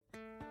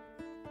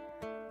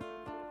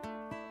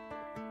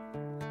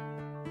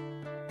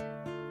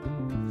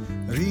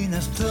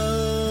Rinas ptol,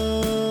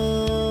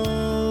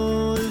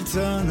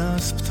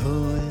 zanas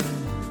ptol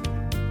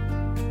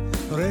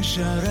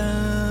Reshara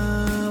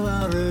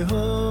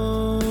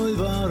varehol,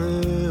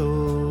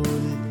 varehol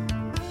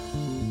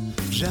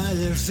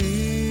Jalersi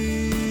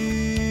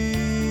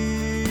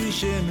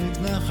shemik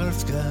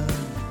nachartzkan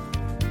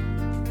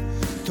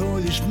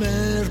Tolish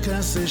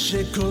merkas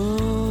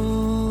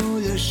shekol,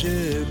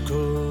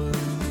 shekol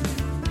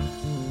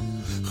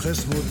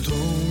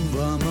Chesmotum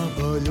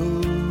v'amapalo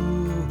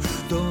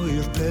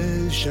Doir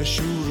pel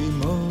shashuri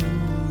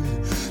moy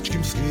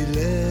Chkim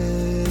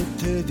skrilet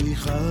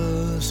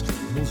tedichas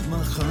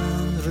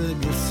Muzmachan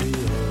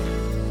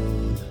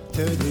regresiot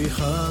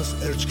Tedichas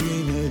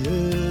erchkin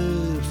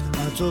elev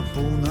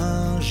Atopuna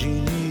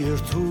jini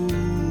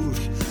ertur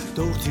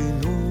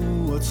Dortinu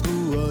atzku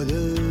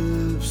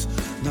alevs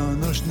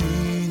Nanashni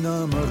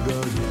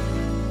namargalut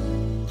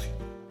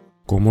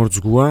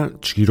გომორძგუა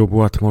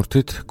ჭირობუათ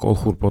მორთით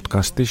კოლხურ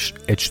პოდკასტის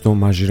ეჭდო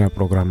მაჟირა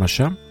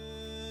პროგრამაშა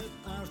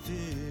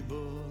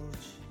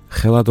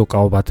ხელადო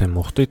კაობათე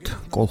მოხდით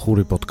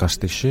კოლხური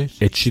პოდკასტიში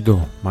ეჭიდო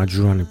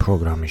მაჯურანი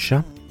პროგრამიშა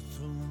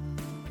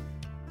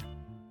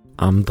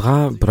ამდღა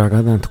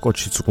ბრაგადანთ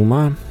კოჩი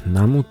წგუმა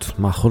ნამუთ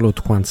მახოლო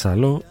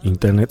თქვანცალო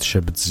ინტერნეტ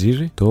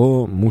შებძირი დო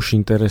მუშ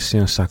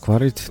ინტერესიან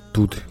საქვარით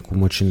დუდ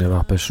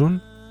გუმოჩინევა პესუნ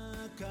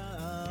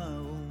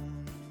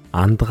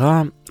ანდღა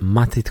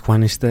მათი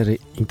თქვანისტერი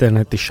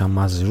ინტერნეტი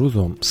შამაზირუ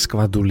დო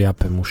სკვადული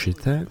აპე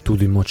მუშითე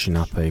დუდი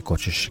მოჩინაფე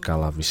იკოჩიში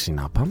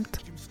კალავისინაფამთ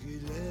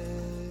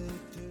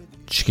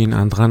ჩკინ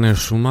ანდღანერ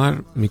სუმარ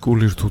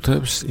მიკულირ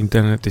თუთებს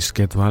ინტერნეტის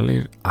გედვალი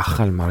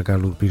ახალ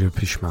მარგალურ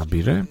ბირეფიშ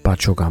მაბირე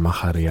ბაჩო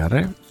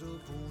გამახარიარე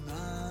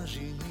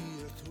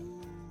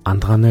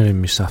ანდღანერი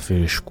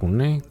მისაფირი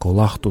შკუნი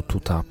გოლახტუ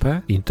თუთაფე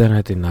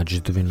ინტერნეტი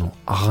ნაჯიდვინუ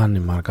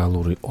აღანი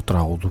მარგალური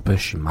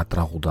ოტრაღუდუფეში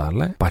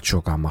მატრაღუდალე ბაჩო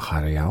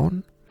გამახარიაონ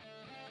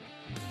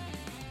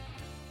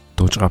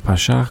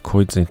დოჭყაფაშა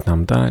ქოიძინთ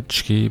ნამდა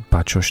ჩკი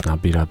ბაჩოშ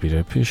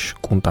ნაბირაბირეფიშ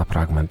კუნტა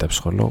ფრაგმენტებს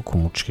ხოლო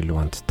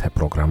კუმუჩკილუანთ თე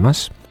პროგრამას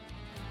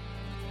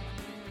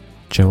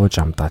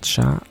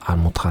ჯევოჭამტაჩა არ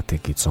მოთხათი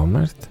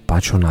გიწომერთ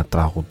ბაჩო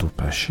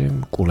ნატრაღუდუფეში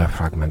კულე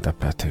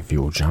ფრაგმენტებეთე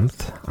ვიუჯამთ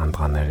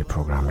ანდღანერი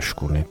პროგრამის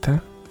შკუნითე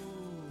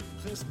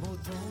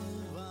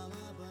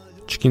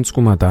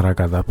ჩკინცკუმა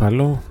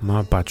დარაგადაფალო მა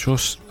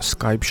ბაჩოს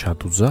სკაიპ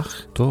შადუძახ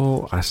დო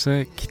ასე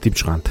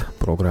კიტიბჭყანთ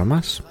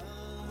პროგრამას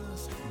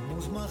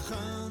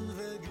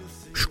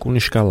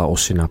შკუნიშკალა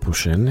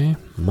ოსინაფუშენი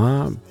მა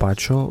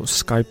ბაჩო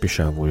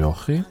სკაიპიშა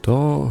ვიოხი დო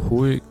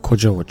ჰუი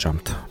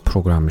ქოჯავოჭამთ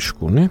პროგრამის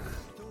შკუნი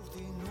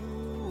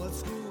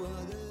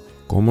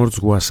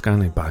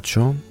გომორძგუასკანი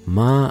ბაჩო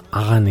მა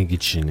აღანი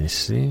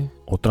გიჩინისი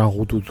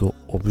ოტრაღუდუ დო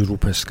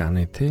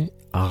ობირუფესკანეთი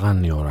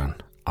აღანი ორან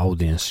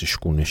აუდიენსი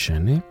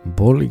შკუნიშენი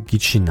ბოლი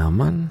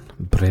გიჩინამან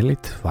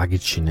ბრელით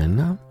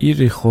ვაგიჩინენა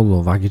ირი ხოლო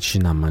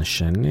ვაგიჩინამან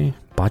შენი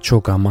ბაჩო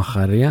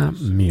გამახარია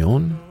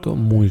მიონ დო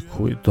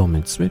მუიქუი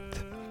დომეწვით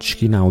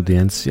ჩკინ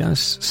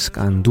აუდიენციას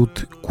სკანდუთ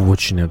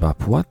გუოჩინება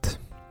ფუათ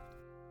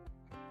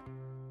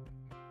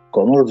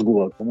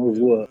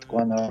გომორძგუა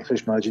თქვენ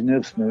არხეშ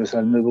მაჯინებს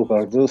მევესალმებო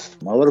ხარდოს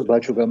მავარ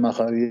ბაჩო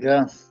გამახარია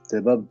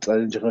დება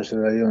წალენჯიხაშ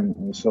რაიონ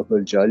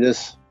სოფელ ჯალეს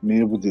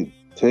მიებუდი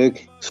თეკ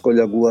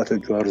სკოლა გუათე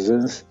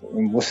ჯვარზენს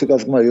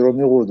მუსიკაზმა ირო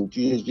მიღუდ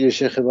ჭიე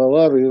შეხება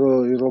ვარ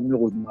ირო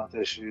მიღუდ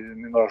მათეში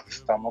მიმართ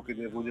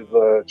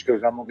დამოკიდებულება ჭკერ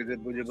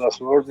დამოკიდებულებას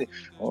ვორდი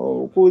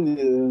უკულ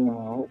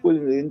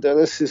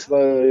ინტერესის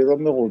ირო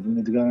მიღუდ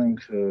მიდგან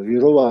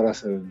ირო ვარ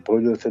ასე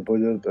ბოლო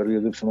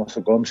პერიოდებს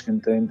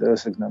მოსკომსკინ და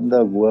ინტერესებს ნამდა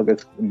გუაკეთ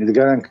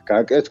მიდგან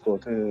გაკეთკო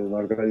თე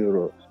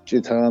ვარგაირო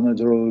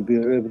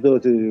ჭითამედროვებიებდო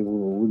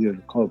უძერ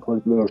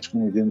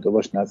ფოლკლორჩმი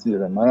იდენტობაში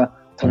ნაწილია მაგრამ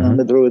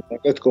თანამედროვე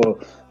გაკეთკო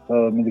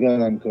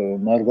მიდგან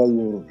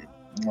მარგალურ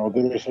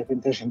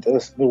ოპერაშენთეშ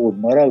ინტერესი მიგוד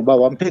მაგრამ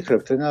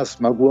ვამფიქრებთ ენას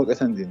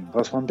მაგუაკეთენდინ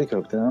ბას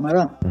ვამფიქრებთ ენა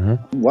მაგრამ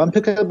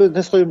ვამფიქრებთ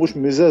ეს ხო მუშ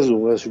მიზაზუ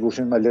ეს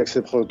გუშინ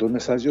მალექსებ ხო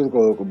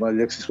დონესაჯურკო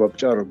მალექსის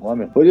ვაპჭარო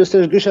გამე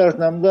პოლიესტეშ გიშართ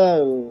ნამდა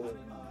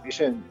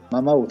გიშენ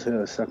მამაუთ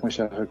საქმე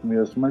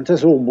შეხმიოს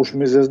მალთეს უ მუშ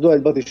მიზაზდო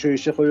ალბათ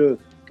ისე ხო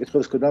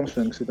კითხოს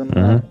კდამსვენ ქსიტამ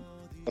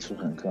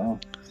ასუხენკა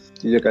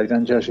ие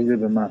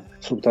кайганчашиле ма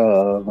субта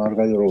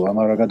маргаირო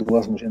ამარაგად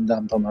გუას მუშენ და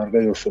ამთა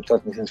მარგაირო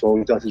სუბტად მუშენ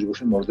სოვითათი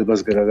გუშინ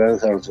მორდებას გერაგარ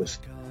არძოს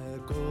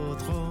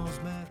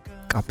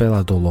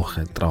კაპელა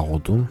დოლოხე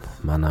ტრაღოდუმ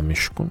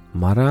მანამიშკუნ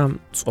მარა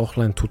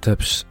წოხლენ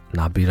თუთებს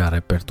ნაბირა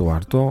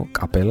რეპერტუარდო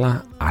კაპელა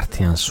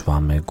ართიანს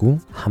ვამეგუ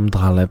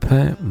ჰამდღალეფე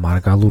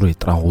მარგალური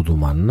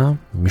ტრაღოდუმანნა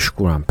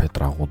მიშკურან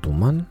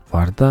პეტრაღოდუმან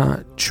ვარდა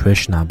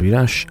ჩვეშ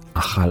ნაბირაშ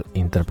ახალ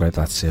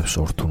ინტერპრეტაციებს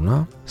ორთუნა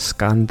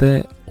სკანდე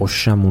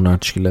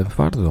ოშამუნარჩილებ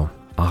ვარდო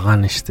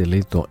აღანი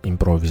სტილი დო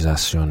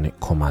იმპროვიზაციონი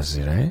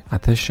კომაზირე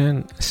ათეშენ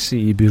სი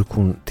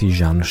იბირკუნ 티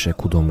ჟანრშე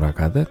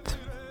კუდომრაგადეთ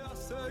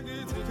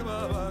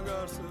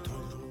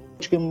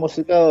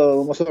მუსიკა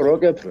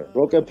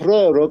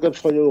როკებს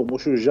ხოლო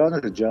მუშუ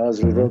ჟანრი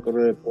ჯაზ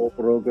როკრე პოპ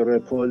როკრე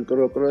ფოლკ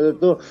როკრე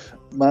და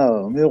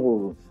მეგო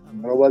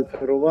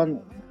მრავალფეროვან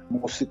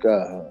მუსიკა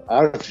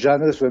არც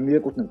ჟანრს ვერ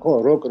მიეკუთვნება, ხო,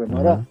 როკ-ი,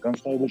 მაგრამ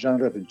განსხვავებული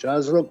ჟანრები,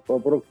 ჯაზ როკ,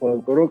 პოპ როკ,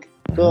 ფოლკ როკ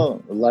და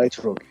ლაით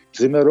როკი.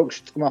 ძიმე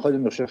როკში თქმა ხოდი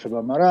შეხება,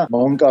 მაგრამ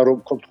მონკა როკ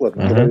ხო თქვა,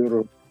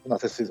 მაგალითად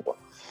ნათესი იყო.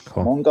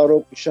 მონკა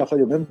როკი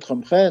შეხება მე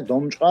მთხმხე,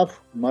 დომჭყავ,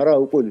 მაგრამ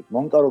უკვე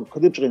მონკა როკ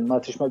ქდიჭრინ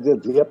მათი შემაგზა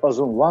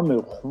დიაპაზონ ვამე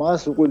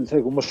ხმას უკვე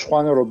თეკ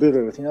მოშხანა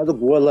რობირე თინა და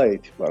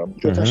გუალაით, მაგრამ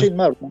ჯოთაში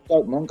მარ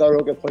მონკა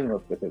როკი ხოლმე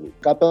ვკეთები.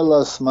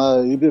 კაპელას მა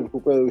იბებ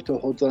უკვე ვითო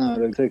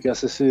ხოწანა თეკ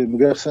ასესი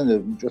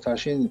მიგახსენებ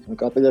ჯოთაში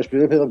კაპელაში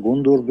ბირეფა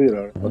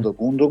გუნდურბირა, და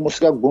გუნდურ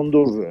მუსიკა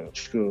გუნდურზე,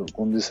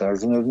 გუნდის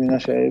არზუნერმინა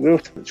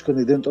შეებერთ, ჩვენ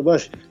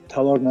იდენტობაში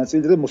თავარ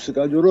ნაწილი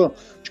მუსიკალურო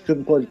ჩვენ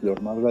ფოლკლორ,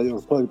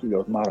 მაგალითად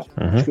ფოლკლორ, მაგრამ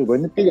ჩვენ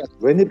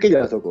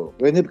ვენებკილათოკო,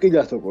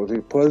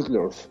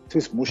 ფოლკლორს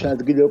თვის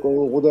მუშადგილოკო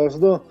უღუდარს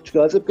და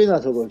ჩვენ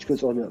აწებკინათოკო, ჩვენ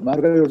წოლია.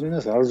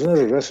 მარგალორდინას არზუნერ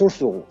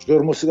რესურსო,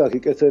 ჩვენ მუსიკა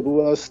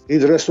გიკეთებულას,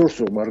 იდ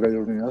რესურსო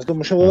მარგალორდინას და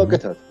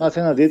მუშავაკეთად.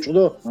 მათენა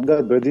დიჭდო, მანგარ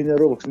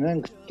ბედინერო ხნენ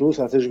დუს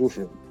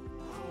ათეშგუშე.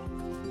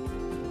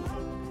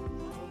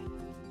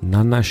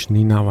 ნანაშ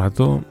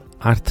ნინავადო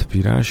არტ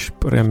ბირაშ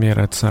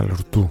პრემიერა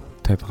ცალრდუ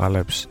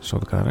თეთყალებს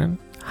სოდგარენ.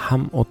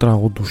 Ham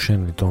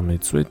otrağuduşeni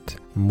domitsvit,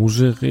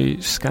 muzıqi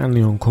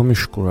skanion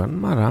komishkuran,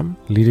 maram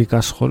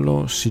lirikas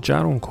xolo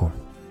sicarunko.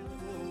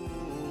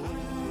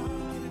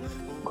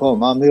 Ko,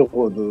 ma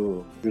miqodu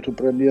YouTube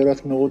პრემიერად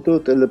მიღო,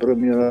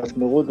 ტელეპრემიერად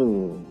მიღო,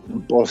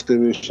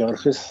 პოსტები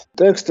შარხის.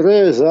 ტექსტრე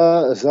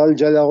ზალ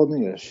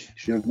ჯალაღონიაში,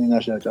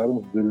 ჟერმინაში აჭარულ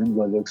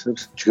ბილინგვალ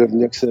ლექსებს, ჯგერ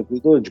ლექსები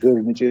და ჯგერ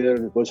მიჭერ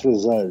კოჩრე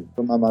ზალ.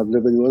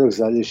 მამადლებელი ვარ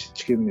ზალიში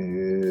ჩქიმი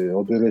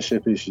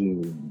ოპერაშეფიში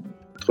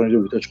თქვენი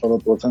ვიტაჭყარო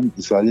პროცენტ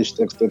ზალის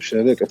ტექსტებს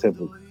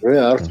შეეკეთებული. რე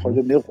არც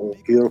ხოლმე მიყო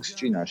გიორგის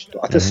ჭინაში.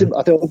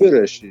 1000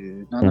 ოპერაში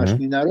ნანაშ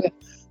ნინარე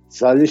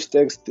ზალის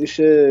ტექსტი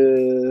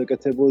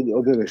შეეკეთებული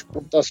ოპერაში.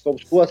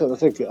 პუნტასკობს თქვა და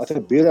ასე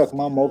ბირაკ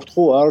მამ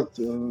მოფთხო არ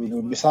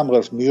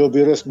მისამღერს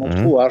მიობერეს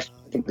მოფთხო არ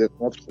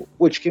მოფთხო.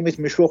 უჩკიმით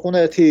მიშვახუნა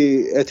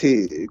ეთი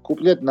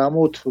კუპლეტ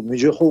ნამოთ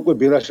მიჯეხო უკვე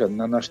ბირაშა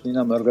ნანაშ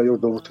ნინა მარგალიორ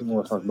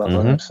დოვრთინუას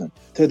ბაბანებს.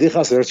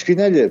 თედიხას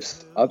ერჩკინელებს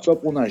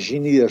აწოპუნა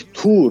ჟინიერ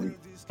თური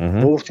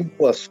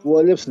მოვრთინყვა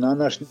სკოლებს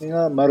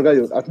ნანაშნია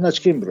მარგალიორ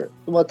ათნაჩკიმბრე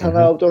თუმა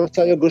თანა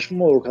ავტორთა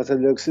გოშმორ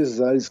კათალექსის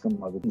ზალის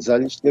კმად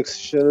ზალის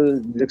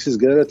ლექსის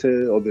გერეთე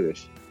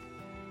ობერეში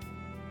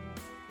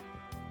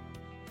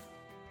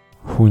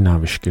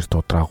ჰუინავიშკირტ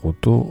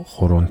ოტრაღუდუ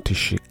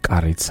ხორონთიში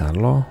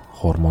კარიცალო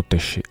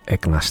ხორმოტეში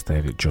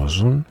ეკნასტერი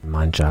ჯოზუნ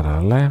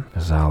მანჯარალე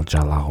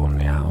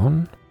ზალჯალაღონიაონ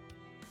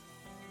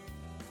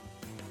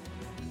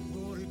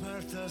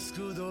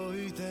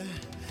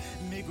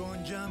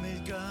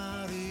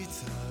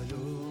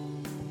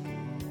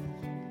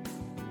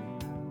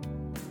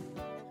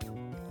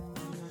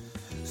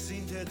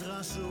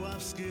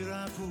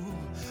Skiraku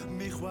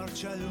mi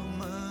khvarchalu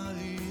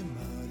mali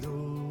malo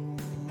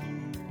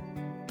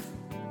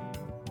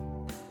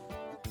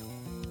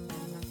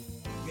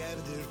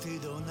Gerdirti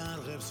donar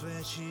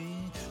ghebsvechi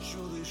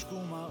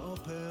shurishkuma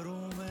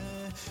operume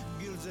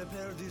Gilze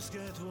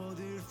perdisket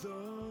vodirto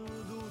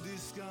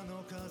dudiskano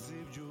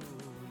kazibju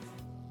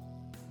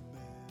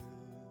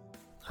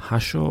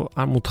Hasho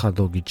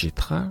amutkado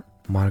gichitra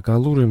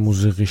მარგალური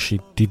მუზიqიში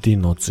დიდი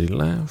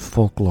ნაწილი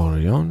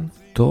ფოლკლორიონ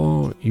და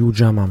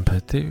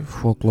იუჯამანფეთი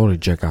ფოლკლორი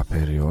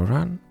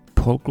ჯეკაფერიორან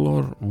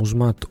ფოლკლორ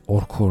მუზმათ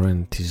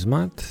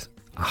ორქორენტიზმათ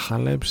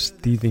ახალებს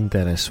დიდ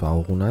ინტერესს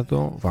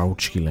ვაუღუნადო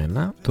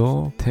ვაუჩილენა და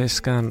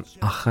თესკან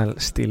ახალ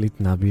სტილით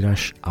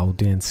ნაბირაშ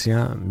აუდიენცია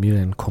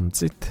მირენ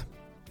კომწით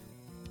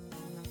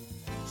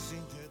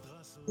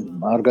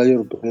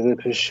მარგალიორ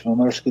პრეფეშ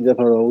მომარშკიდა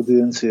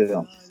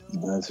აუდიენცია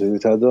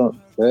ზევითადო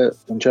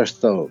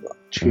უნჩაშტაობა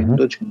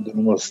ჩინდო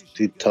ჩინდომოს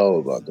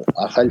თითაობა და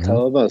ახალი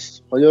თაობას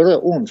ხოლმე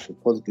უნს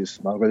პოდკის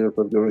მარგალიორ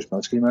პოდკის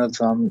მასკიმა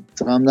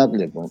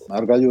სამნაკლებო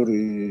მარგალიორი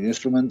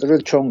ინსტრუმენტები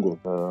ჩონგო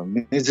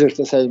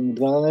მიზერტა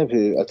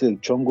საიმდგანები ათი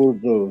ჩონგო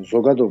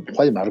ზოგადო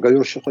ხოლმე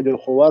მარგალიორში ხოლმე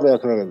ხوار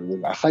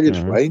ახალი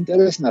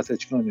აინტერესნათ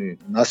ჩვენი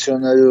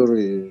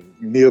ნაციონალური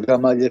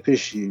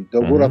მიოგამალეფიში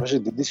დოგურაფაში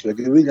დიდის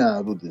ვეგივინა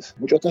ბუდის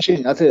მუჭოტაში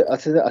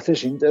ათე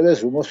ინტერეს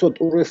უმოსო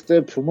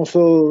ტურისტებს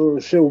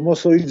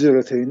უმოსო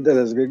იძერეთ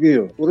ინტერეს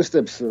გეგიო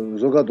ტურისტებს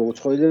ზოგადო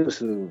უცხოელებს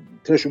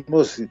თეშ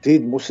უმოსი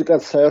დიდ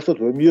მუსიკას საერთოდ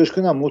ვერ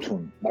მიოშქნა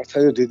მუთუნ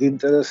მართალია დიდ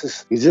ინტერესის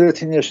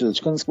იძერეთინიაში და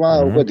ჩვენს ყმა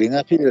უკვე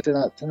დინაფილე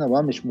თენა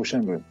ვამიშ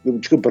მუშენგრე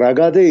ჩვენ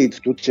ბრაგადეით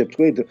თუჩებ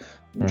თქვით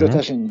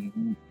მუჭოტაში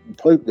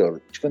ფოლკლორ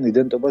ჩვენ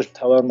იდენტობაში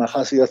თავარ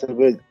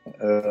მახასიათებელი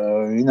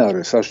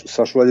ინარე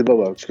საშუალება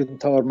ვარ ჩვენ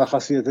თავარ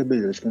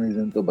მახასიათებელია ჩვენ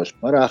იდენტობაში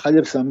მაგრამ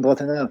ახალებს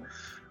ამბათენა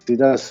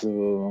დიდას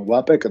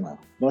ვაპეკნა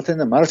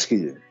მათენა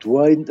მარცხილე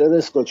დუა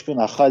ინტერესკო ჩვენ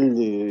ახალი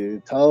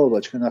თაობა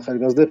ჩვენ ახალი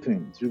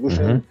გაზდეფინი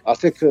ზიგუშენ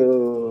ასეკ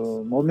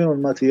მომიონ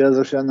მათი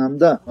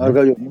აზრშანამდა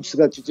მარგალიო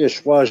მუსიკა ჭიჭე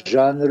შვა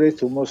ჟანრით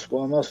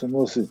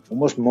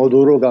უმოს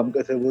მოდურო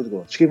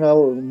გამკეთებოდგო ჩვენ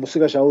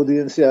მუსიკაში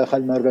აუდიენცია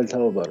ახალი მარგალი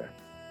თაობარა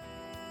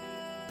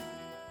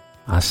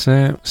ასე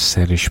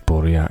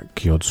სერიშპორია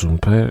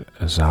გიოძუნფე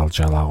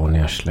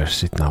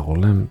ზალჯალაღონიაშლერსით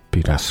ნაღოლემ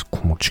ბირას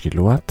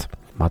ქუმუჩკილუათ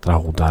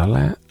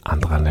მატრაღუდალე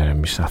ანდღანერე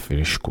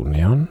მისაფირი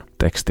შკუნიონ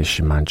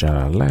ტექსტიში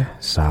მანჯარალე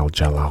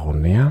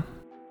ზალჯალაღონია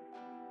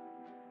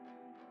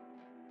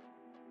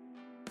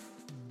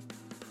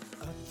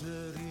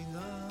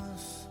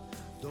Katerina's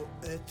do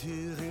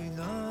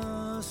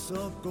Etirina's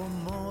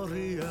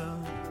Okomoria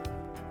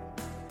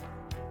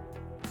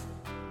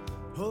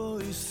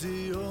Hoi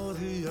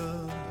Sioria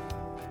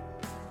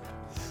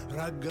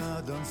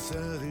Ragadan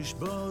Serish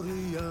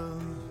Boria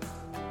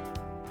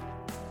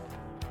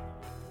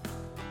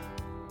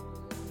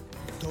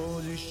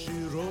Toli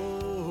Shiro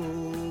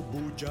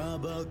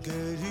Bujaba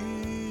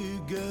Keri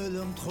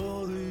Gelam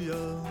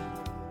Tchoria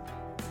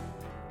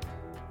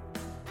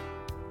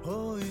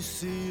Hoi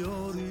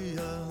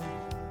Sioria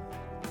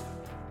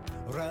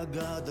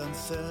Ragadan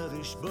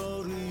Serish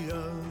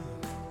Boria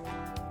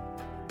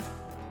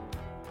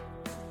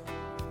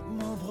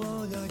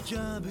Mobroya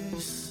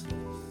Jabis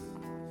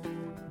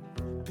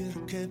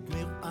Pirket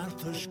mir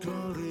Artosh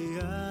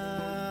Korea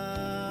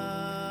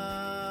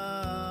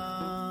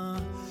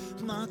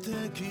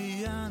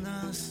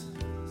Matekianas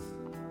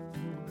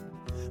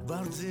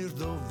Barzir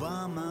do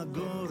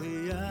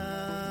Vamagoria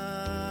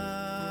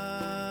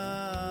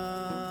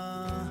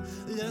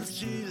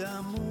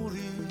Lerchila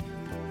Muri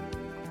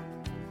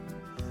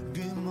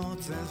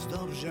Gimotzes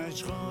dobrze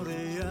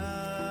Chorea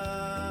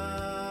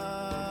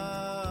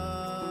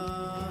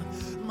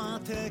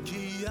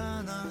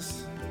Matekianas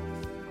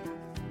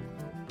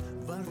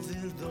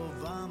Barzir do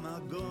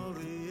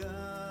Vamagoria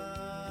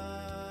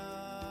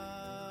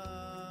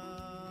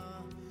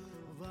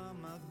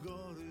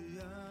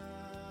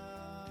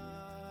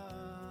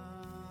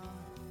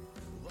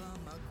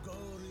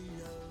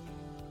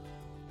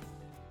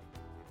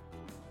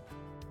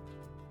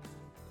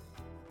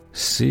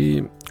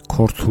სი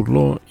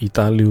ქორთულო,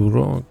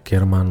 იტალიურო,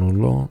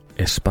 გერმანულო,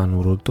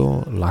 ესპანურო და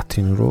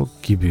ლათინურო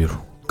გიბირო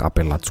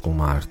კაპელაც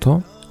გუმართო.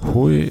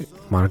 ჰუი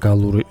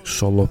მარგალური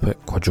სოლოფე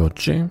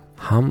კოჯოჭი,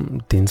 ჰამ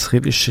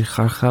დინცხილიში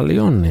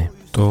ხარხალიონე.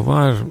 და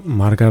ვარ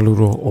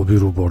მარგალურო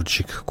ობირუ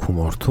ბორჯიკ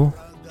ქუმორთუ.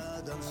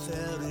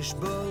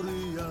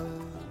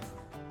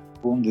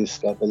 გუნდის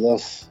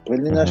კაპელას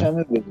პრელინა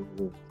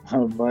შემებები.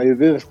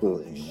 მაიβერკო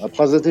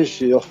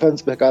აფხაზეთში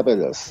ოხენცბე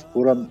კაპელას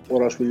გურამ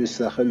ყორაშვილის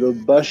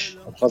სახელობაში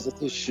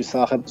აფხაზეთში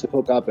სახელმწიფო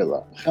კაპელა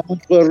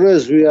შემოწყვერე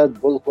ზვიად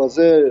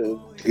ბოლქვაზე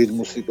დიდ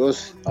მუსიკოს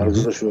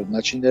არგზოშო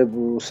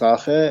ნაჩინებუ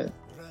სახე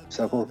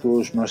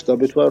საქართველოს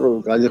მასშტაბით ვარ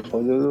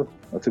გაიხოლე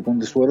ათი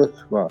გუნდის ვარ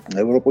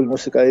ევროპული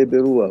მუსიკა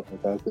იბერუა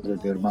და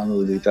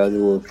გერმანული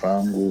იტალიურ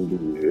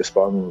ფრანგული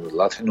ესპანური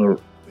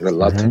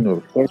ლათინურ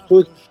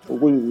ქორთულ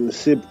უგულ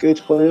სიბკეთ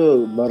ხოლე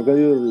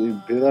მარგალიორ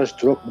ბერაშ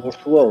დროკ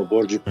მორთუა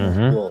ბორჯი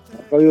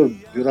მარგალიორ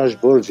ბერაშ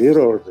ბორჯი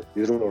ერორდ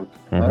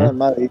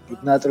მა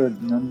იგნატრე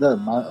ნანდა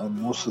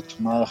მოსთ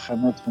მა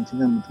ხანათ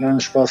კონტინე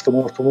მდგან შფასტ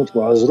მორთუმოთ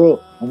აზრო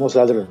მომოს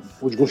ადრე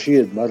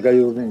უჯგუში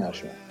მარგალიორ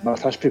ნინაშა მა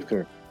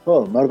თაშფიფკრ ხო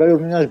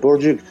მარგალიორ ნინაშ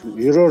ბორჯი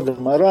ერორდ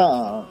მარა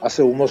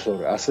ასე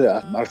უმოსორე ასე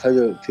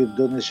მართალი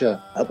თირდონეშა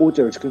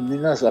აკუჭერ ჩკენ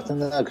ნინას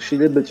ათანა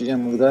ქშილებე ჭიჭენ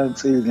მდგან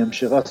წილ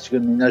გემშიღას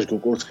ჩკენ ნინაშ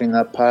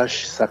გუკურცხინა ფაშ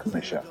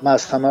საქმეშა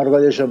მას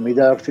ხამარგალეშა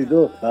მიდაართი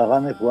დო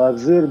აღანე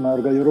ვაგზერ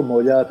მარგალიორო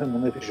მოლააფე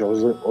მონეფი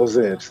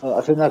ოზეებს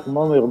ათანაკ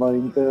მომიღმა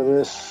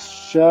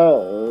ინტერესშა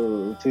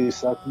თი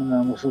საქმე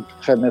ნამუსუ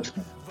ხემებს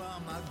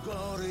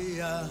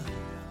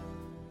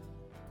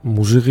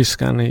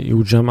მუზიკისკანი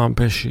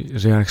იუჯამამფეში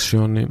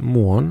რეაქციონი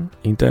მუონ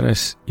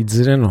ინტერეს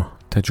იძრენო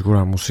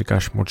თეჯგურა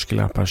მუსიკაში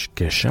მოჭკილაფაში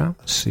გეშა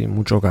სი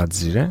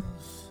მუჭოგაძირე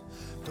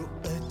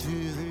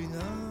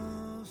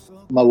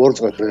მა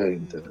ვორწყე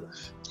ინტერეს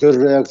გერ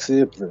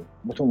რეაქციები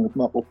მუთომ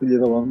უკმა ყოფილი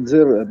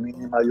რამზერ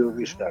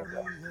მინიმალურიშ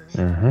გარდა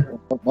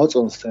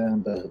მოწონს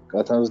და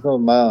კათანზნო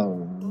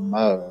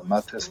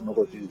მათეს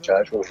მოგოდი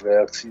ჯაჟოს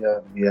რეაქცია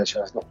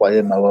მიაჩას და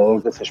ყველა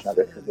მავაორდა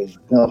შეშმაგეთები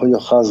ხო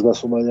ხაზგას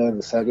უმალარ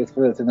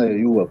საკეთრე ენა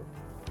იუა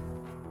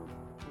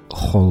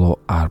ხოლო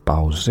არ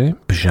პაუზე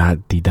ბჟა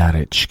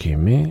დიდარე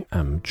ჩკიმი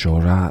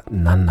ჯორა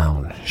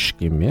ნანაუნ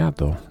შკიმია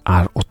და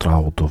არ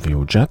ოტრაუდო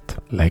ვიუჯათ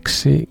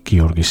ლექსი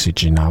გიორგი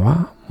სიჯინავა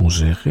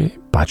მუზეღი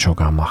ბაჩო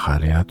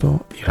გამახარია და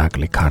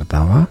ირაკლი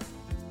ქარდავა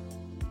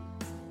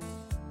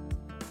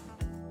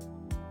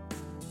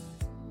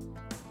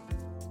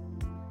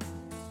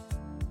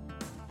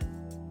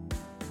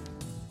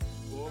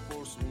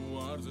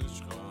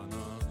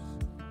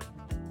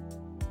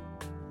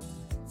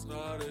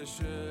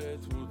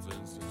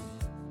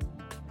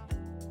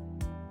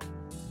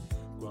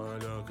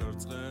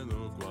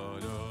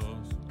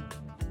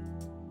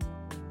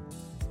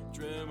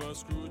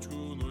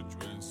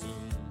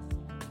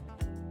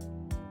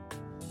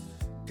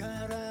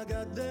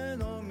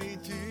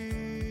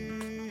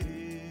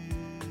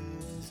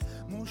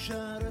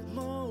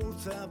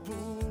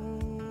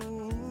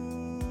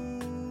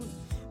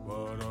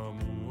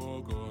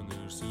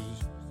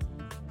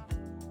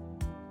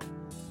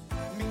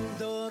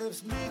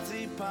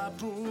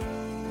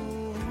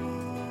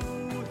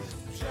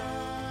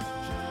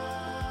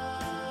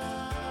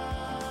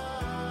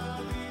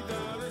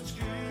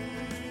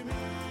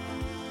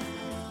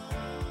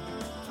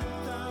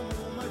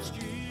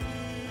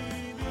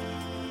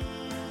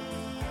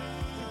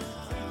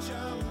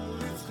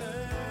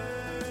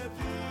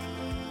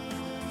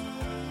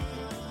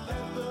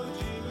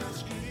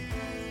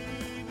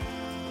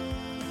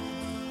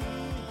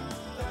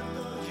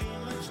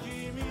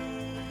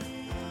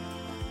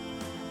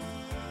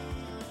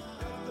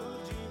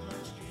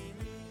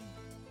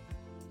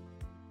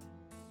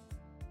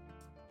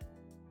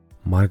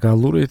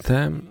მარგალური թե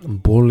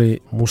ბოლი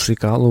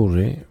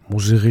მუსიკალური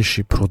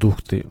მუზიღიში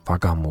პროდუქტი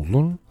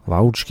ვაგამულუნ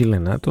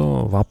ვაუჩკილენა და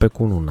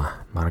ვაპეკუნუნა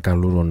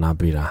მარგალურო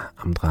ნაბირა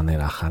ამ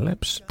დღანერ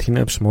ახალებს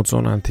თინებს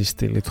მოწონანთი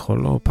სტილით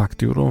ხოლო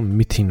ფაქტიურო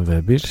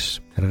მითინვებირს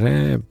რე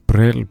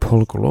ბრელ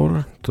ფოლკლორ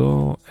და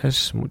ეს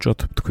მუჭოთ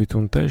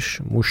თქვითუნთეშ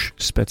მუშ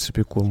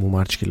სპეციფიკურ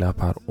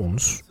მუმარჩკილაფარ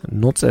უნს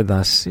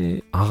ნოწედასი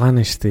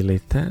აღანი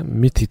სტილითე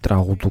მითი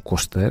ტრაღუდუ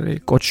კოსტერი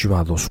კოჩი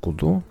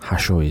ვადოსკუდუ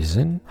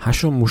ჰაშოიზენ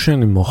ჰაშო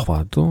მუშენი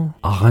მოხვადუ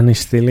აღანი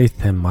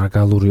სტილითე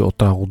მარგალური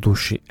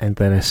ოტრაღუდუში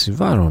ინტერესი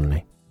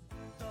ვარონი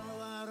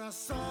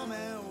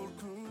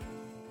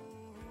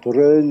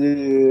ბრელი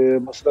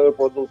მასალე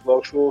პროდუქტ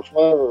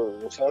ვახშოვსმა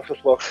საერთოდ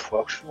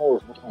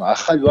ვახშოვს მოთხოვნა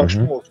ახალი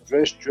ვახშოვს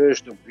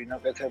ჯეშ და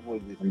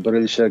გინაკეთებული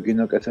ბრელიშა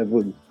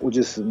გინაკეთებული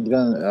უჯის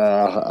მდგან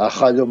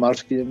ახალი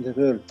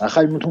მარკეტინგები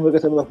ახალი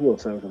მეთომეკეთება ხო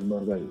საერთოდ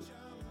მარგალიტი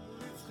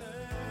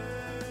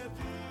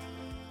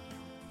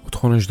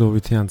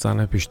თხონეშდოვითი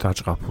ანწანების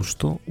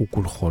დაჭყაფუსტო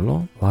უკულხოლო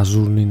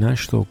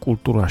ლაზურნინაშტო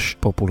კულტურაშ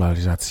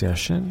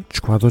პოპულარიზაციაშენ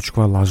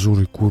ჩქვადოჩქვა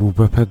ლაზური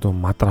გურუბეფედო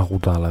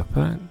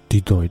მატრაღუდალეფე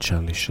დიდო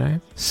ეჩალიშე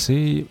სი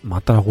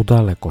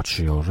მატრაღუდალე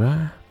კოჩიორე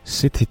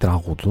სითი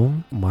ტრაღუდუ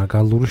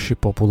მარგალურიში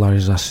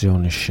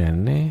პოპულარიზაციონის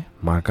შენი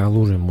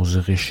მარგალური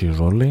მუზიღიში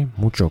როლი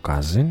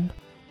მუჭოკაზინ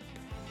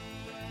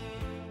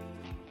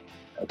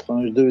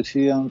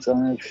თხონეშდოვითი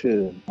ანწანებში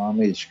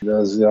მამიჩ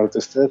გაზი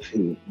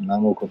არტისტები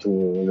ნამოკოთ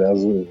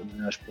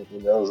ლაზურნინაშ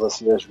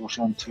პოპულარიზაციაში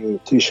უშანთ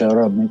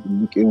თიშარა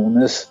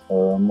მიკიუნეს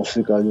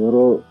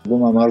მუსიკალიორო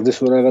დომა მარდის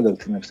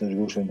ვერაგადაფთინებს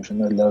ჯგუშენ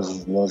შენა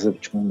ლაზებ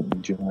ჩმ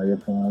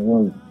ჯიმალიაფანო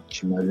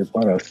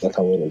ჩიმალიაფარ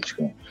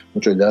არტკათავოროჩკა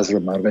მუჭო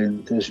ლაზრ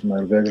მარგალიტეშ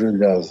მარგალრ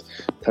ლაზ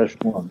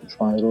თაშმუან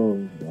შვაირო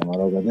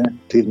ამარაგადე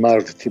დიდ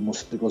მარტი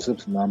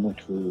მუსიკოსებს ნამოთ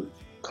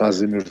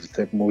Kazimir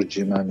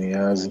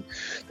Tekmurjimaniaz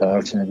და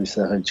არჩენების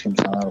სახელით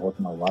ჩემს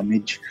ანარღოთმა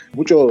ვამიჯ.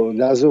 მუჭო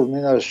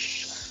ლაზურნინაშ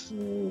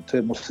თე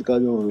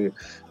მუსიკალური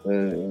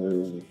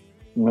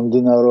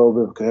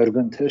მომდინარეობებ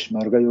გერგენთეშ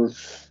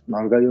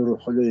მარგალიორ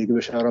ხოლო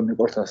იგივე შარა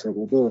მიყვართ ასე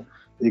გუდო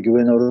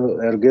იგივენორო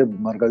ერგებ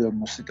მარგალიორ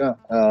მუსიკა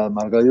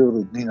მარგალიორ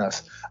ნინას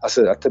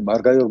ასე ათე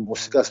მარგალიორ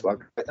მუსიკას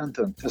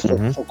ვაკეთანთან ეს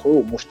ხო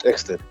მუშ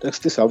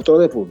ტექსტის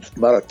ავტორებს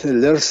მაგრამ თე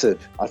ლერსებ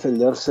ათე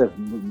ლერსებ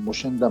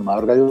მუშენდა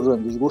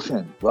მარგალიორ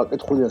დისგუშენ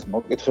ვაკეთხულიას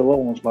მოკითხება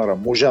უნდა მაგრამ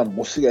მუჟან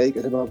მუსიკა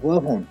იკეთება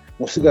გვაფონ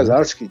მუსიკას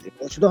არჩკიდი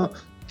ოჩდა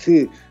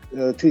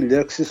თი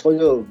ლექსის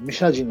ხოლო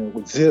მიშაჯინე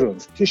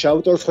ზერონს თი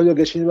ავტორს ხოლო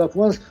გეშინება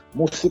ფუანს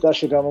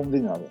მუსიკაში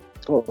გამომდინარე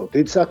ხო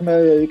დიდ საქმე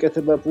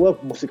იკეთება ფუა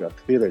მუსიკა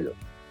პირელო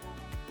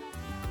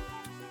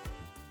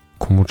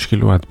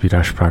კუმურჩკილუად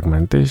ბირაშ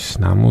ფრაგმენტის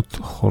ნამუთ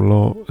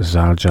ხოლო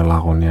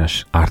ზარჯალაღონიაშ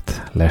არტ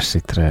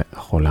ლერსიტრე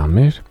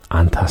ხოლამირ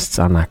ანთას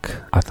წანაკ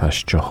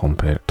ათაშ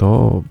ჯოხომპერ დო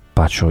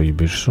ბაჩოი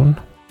ბირსუნ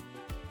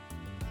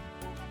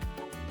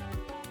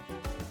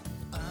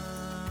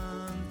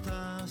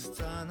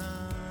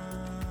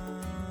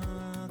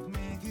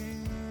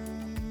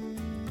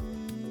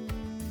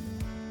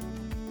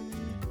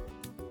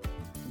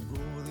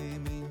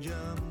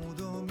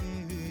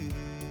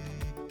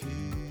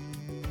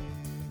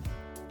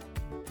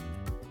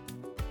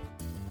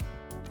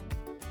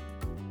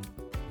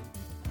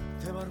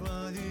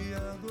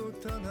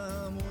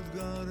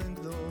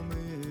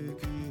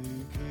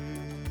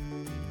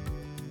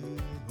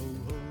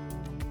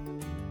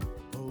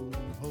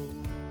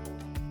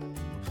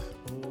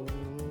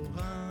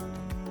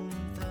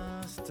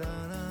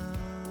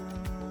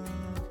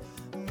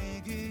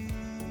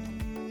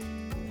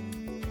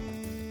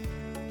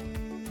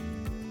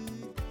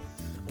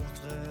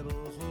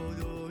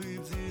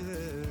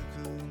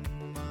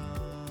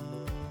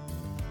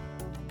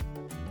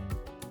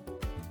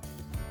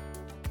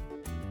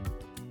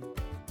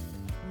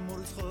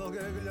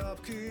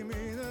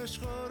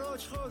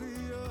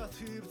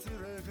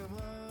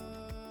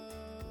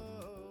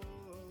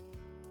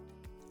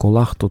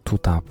გოლახტო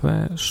თუთაპე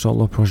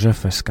სოლო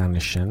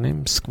პროჟეფესკანიშენი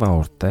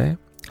მსკვაორტე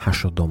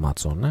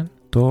ჰაშოდომაწონენ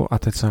დო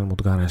ათეცან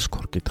მუდგანეს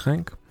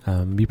ქორკითხენგ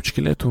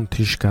მიბჭკილეთუნ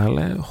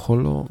თიშგალე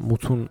ხოლო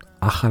მუთუნ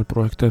ახალ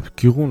პროექტებ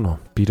გიღუნო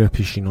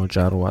ბირეფიშინო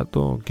ჭაროა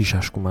დო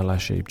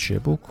გიშაშკუმალაშე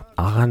იბჩიებუკ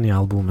აღანი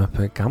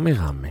ალბომეფე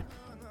გამიღამი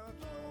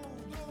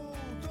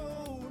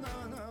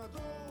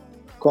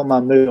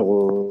კომამერო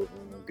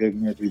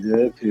გეგმეთ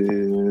ვიდეოები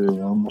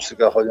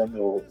მუსიკა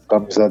ხოლმე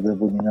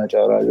გამზადებული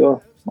ნაჭარაიო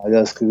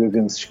მაგას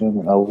ქიგენს ჩვენ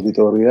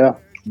აუდიტორია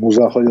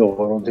მუზა ხოლმე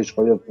ღორონთი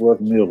ხოლმე პუად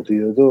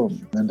მიიღდიო და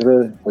მენდრე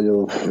ხოლმე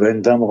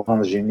ვენდამ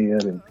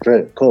ღანჟინიერი რე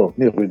ხო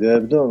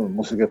მიიღდიებ და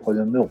მუსიკა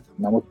ხოლმე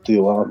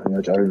ნამოთიო აღარ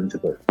ნაჭარი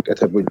ვიდეო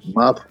კეთებული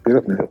მაფ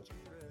პირად მიიღ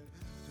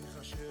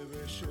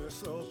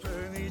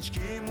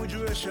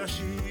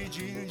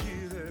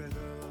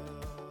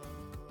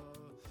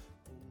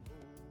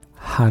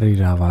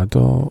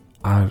ჰარირავადო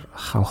არ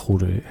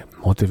ხალხური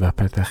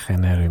მოტივაფეთე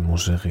ხენერი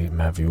მუზიგი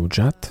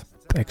მევიუჯათ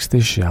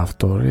ტექსტიში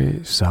ავტორი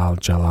ზალ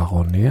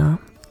ჯალაღონია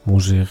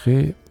მუზიგი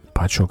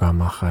ბაჩო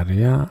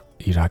გამახარია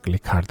ირაკლი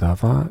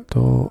ქარდავა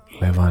და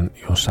ლევან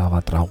იოსავა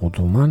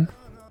ტრაღუდუმან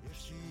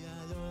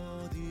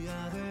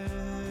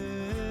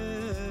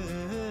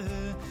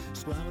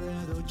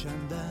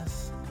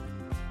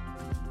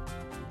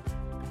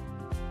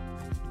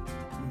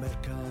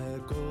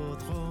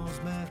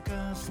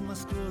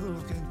maskoro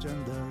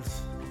kenchandars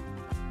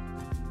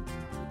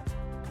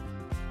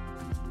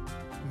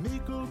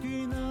Miko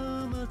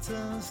kina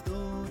matsas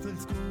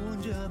totels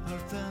kunja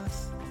partas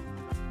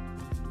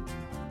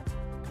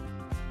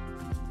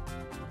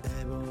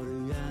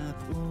Eboriat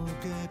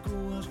uke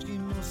kuashki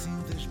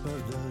mosintes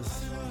pardas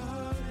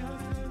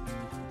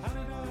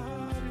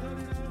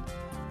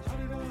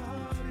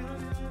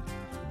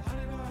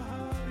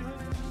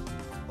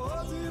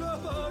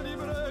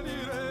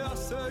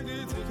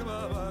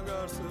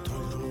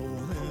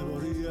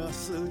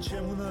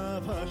ჩემუნა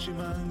ფაში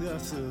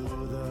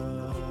მანგასოდა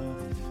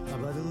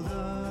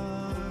აბადოდა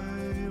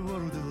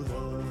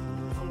ვორდოდა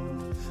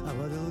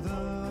აბადოდა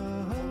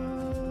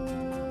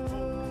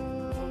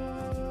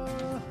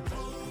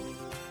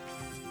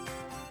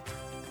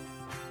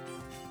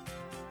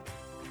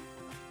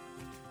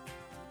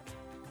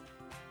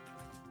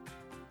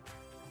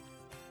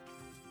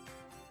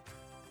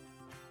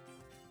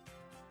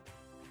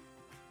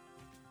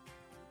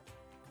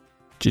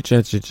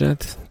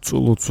Ჭიჭეთ,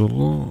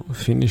 წულუ,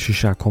 ფინიში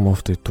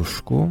შაკომofti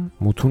თუშკუ,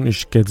 მუთუნიშ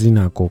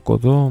გეძინა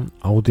კოკოდო,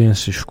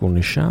 აუდიენსი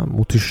შკუნიშა,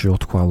 მუთიში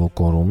ოთქვალო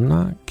გორუმნა,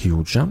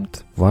 გიუჯამთ,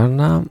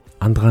 ვარნა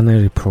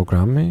ანდღანერი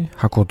პროგრამი,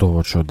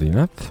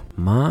 ჰაკოდოვოჩოდინათ,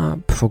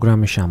 მა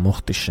პროგრამიშა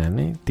მოხტი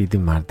შენი, დიდი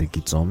მარდი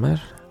გიწომერ,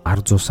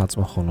 არძო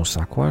საწმოხონო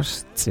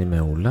საქვარს,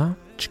 წიმეულა,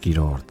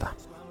 ჭგიროორდა.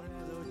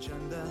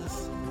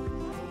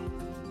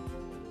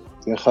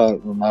 ეხა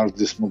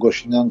მარდის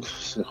მოგოშინან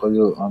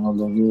ხოიო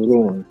ანალოგიურო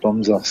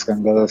დომზასკან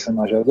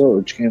გადასემაჟადო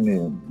ჩქენი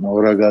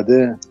მორაგადე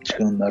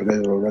ჩქენ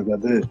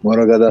მარგაირორაგადე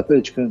მორაგადაფე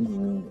ჩქენ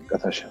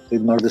კათაშა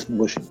დიდ მარდის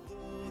მოგოშინ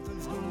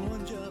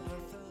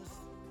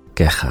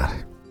გეხარ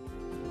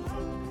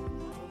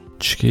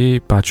ჩქი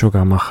ბაჩო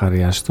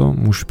გამახარიასტო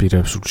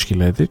მუშპირებს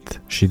უჩქილედით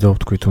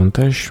შიდოვთქვით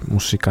უნთეშ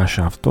მუსიკაშ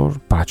ავტორ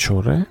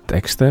ბაჩორე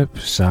ტექსტებ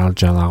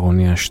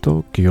ზალჯალაღონიაშტო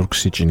გიორგ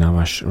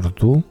სიჭინავაშ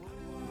რდუ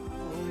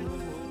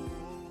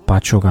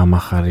ბაჩო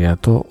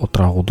გამახარიათო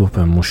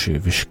ოტრაღუდუფე მუში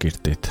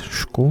ვიშკირდით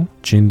შკუ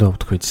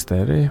ჯინდოვთქვით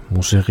სტერი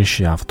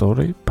მუსიღიში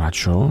ავტორი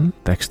ბაჩონ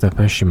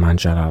ტექსტეფეში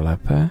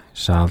მანჯარალეფე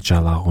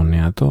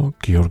ზალჯალაღონიათო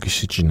გიორგი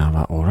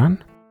სიჭინავა ორან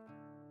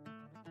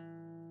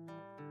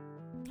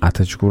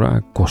ათეჩგურა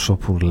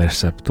გოსოფურ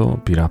ლესეპტო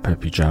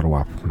ბირაფეფი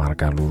ჯარუაფ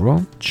მარგალურო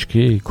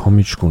ჩკი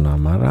კომიჩგუნა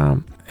მარა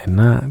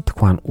ენა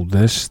თქვან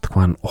უდეს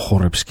თქვან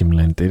ოხორებს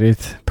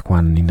კიმლენტირით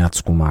თქვან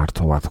ნინაცკუმა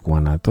ართოვა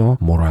თქვანადო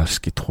მორალს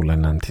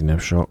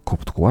კითხულენანთინებშო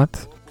კოპტკუათ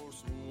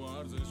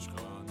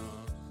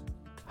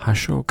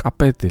ჰაშო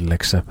კაპეტი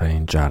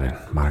ლექსეფეინ ჯარენ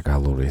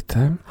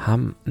მარგალურითე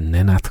ჰამ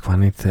ნენა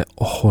თქვანით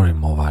ოხორი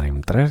მოვარი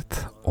მტრერთ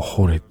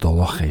ოხორი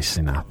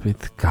დოლოხეისინაფით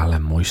გალე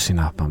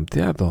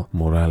მოისინაფამტიადო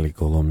მორალი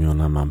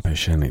გოლომიონამან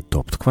ფეშენი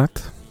დოპტქვათ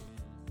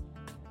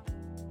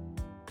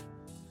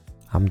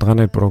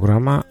Ამდღანე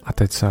პროგრამა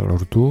ათეცალ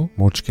რდუ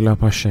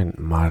მოჩკილაფაშენ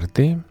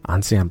მარდი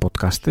ანციან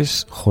პოდკასტის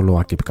ხოლო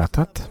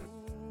აკიპკათათ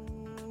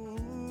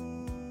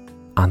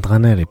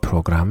ამდღანერი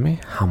პროგრამი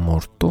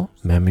ჰამორტუ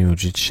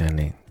მემიუჯით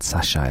შენი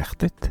საშა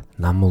ეხტით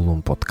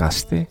ნამულუნ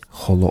პოდკასტი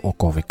ხოლო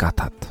ოკოვი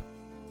კათათ